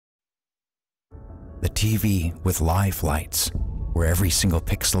The TV with live lights, where every single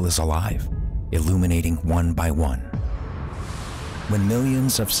pixel is alive, illuminating one by one. When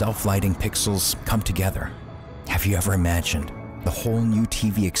millions of self-lighting pixels come together, have you ever imagined the whole new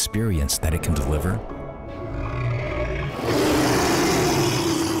TV experience that it can deliver?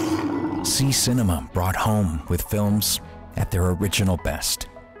 See cinema brought home with films at their original best.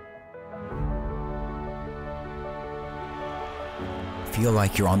 Feel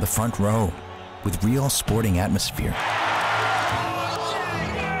like you're on the front row with real sporting atmosphere.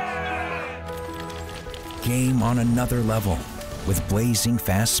 Game on another level with blazing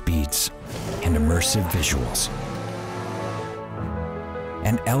fast speeds and immersive visuals.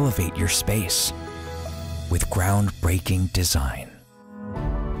 And elevate your space with groundbreaking design.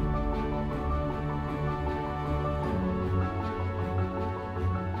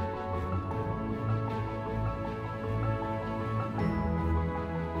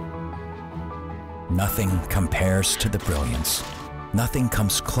 Nothing compares to the brilliance. Nothing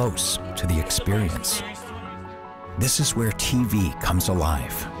comes close to the experience. This is where TV comes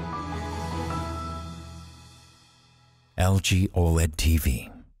alive. LG OLED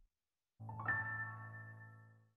TV.